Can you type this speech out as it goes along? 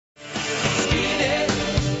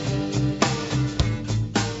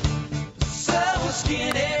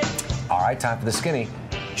right, time for the skinny.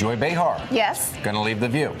 Joy Behar. Yes. Gonna leave the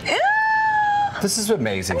View. This is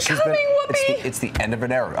amazing. It's the end of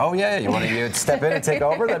an era. Oh yeah, you want to step in and take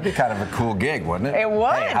over? That'd be kind of a cool gig, wouldn't it? It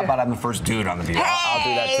would. Hey, how about I'm the first dude on the View? I'll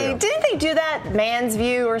do that too. Didn't they do that Man's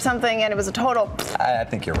View or something, and it was a total? I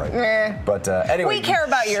think you're right. But anyway, we care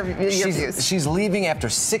about your views. She's leaving after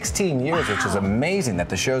 16 years, which is amazing that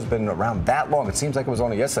the show's been around that long. It seems like it was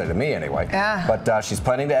only yesterday to me, anyway. Yeah. But she's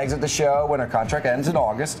planning to exit the show when her contract ends in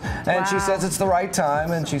August, and she says it's the right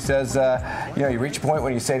time. And she says, you reach a point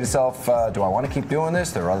when you say to yourself, do I want to keep doing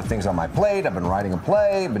this? There are other things on my plate. I've been writing a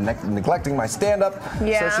play, been neglecting my stand-up.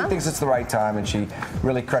 Yeah. So she thinks it's the right time, and she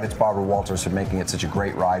really credits Barbara Walters for making it such a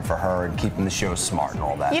great ride for her and keeping the show smart and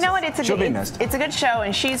all that. You know what? She'll be missed. It's a good show,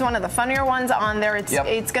 and she's one of the funnier ones on there.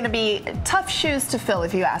 It's going to be tough shoes to fill,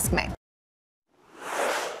 if you ask me.